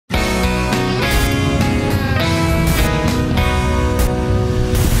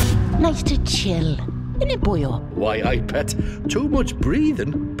chill. Innit, boyo? Why, I bet too much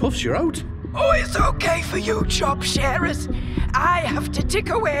breathing puffs you out. Oh, it's okay for you job sharers. I have to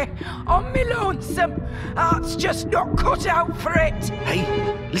tick away on me lonesome. Heart's just not cut out for it. Hey,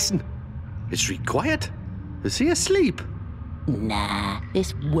 listen. Is she quiet? Is he asleep? Nah,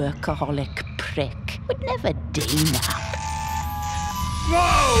 this workaholic prick would never do that.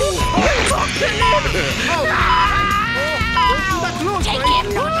 Whoa! Take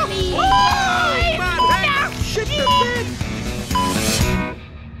him, not me! Shit the bed!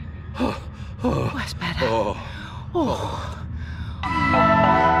 That's better.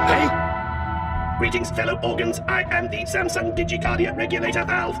 Hey! Greetings, fellow organs. I am the Samsung Digicardia Regulator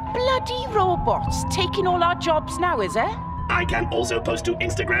Valve. Bloody robots taking all our jobs now, is it? I can also post to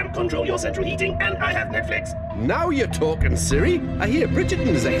Instagram, control your central heating, and I have Netflix. Now you're talking, Siri. I hear Bridgerton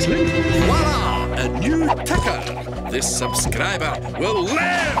is excellent. Voila! A new ticker. This subscriber will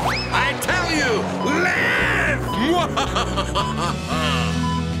live! I tell you, live!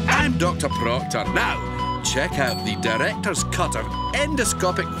 I'm Dr. Proctor. Now, check out the director's cut of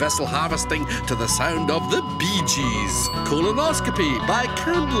endoscopic vessel harvesting to the sound of the Bee Gees. Colonoscopy by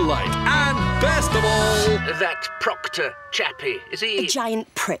candlelight. And best of all... That Proctor chappie, is he... A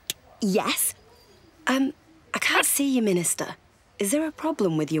giant prick, yes. I can't see you, Minister. Is there a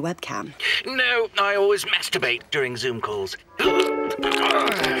problem with your webcam? No, I always masturbate during Zoom calls. Learned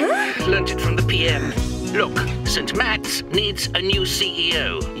it from the PM. Look, St. Matt's needs a new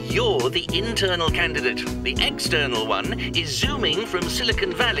CEO. You're the internal candidate. The external one is zooming from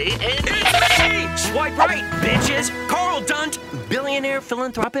Silicon Valley and... Hey! Swipe right, bitches! Carl Dunt, billionaire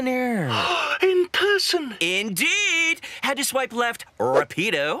philanthropinaire. In person. Indeed! Had to swipe left,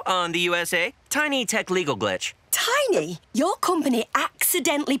 rapido, on the USA. Tiny tech legal glitch. Tiny? Your company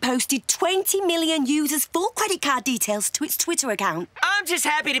accidentally posted 20 million users' full credit card details to its Twitter account. I'm just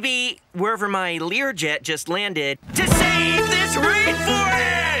happy to be wherever my Learjet just landed to save this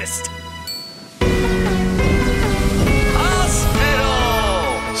rainforest!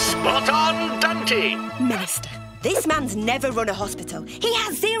 Hospital! Spot on, Dante. Minister, this man's never run a hospital. He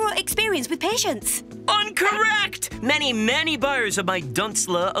has zero experience with patients. Incorrect! Many buyers of my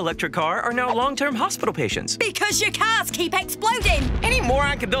Duntsla electric car are now long-term hospital patients. Because your cars keep exploding. Any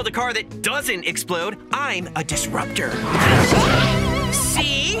moron can build a car that doesn't explode. I'm a disruptor.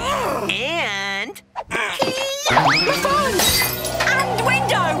 See? And... The phone! And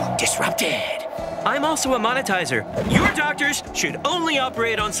window! Disrupted. I'm also a monetizer. Your doctors should only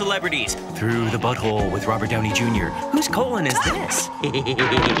operate on celebrities. Through the butthole with Robert Downey Jr. Whose colon is this?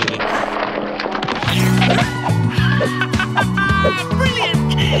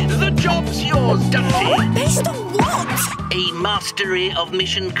 Brilliant! The job's yours, Dante. Based on what? A mastery of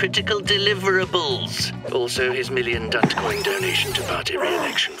mission-critical deliverables. Also his $1 million Duntcoin donation to party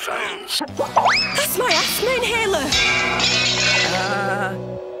re-election funds. That's my asthma inhaler.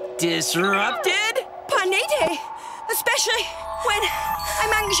 Disrupted? I need it. Especially when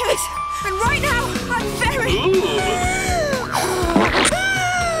I'm anxious. And right now, I'm very...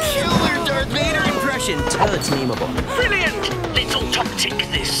 Killer Darth Vader impression. Till it's memeable. Brilliant! Little top-tick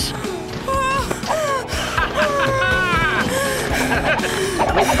this.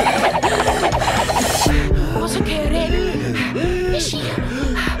 What's occurring? Is she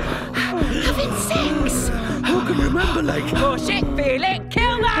having sex? Who can remember, like... Oh, shit!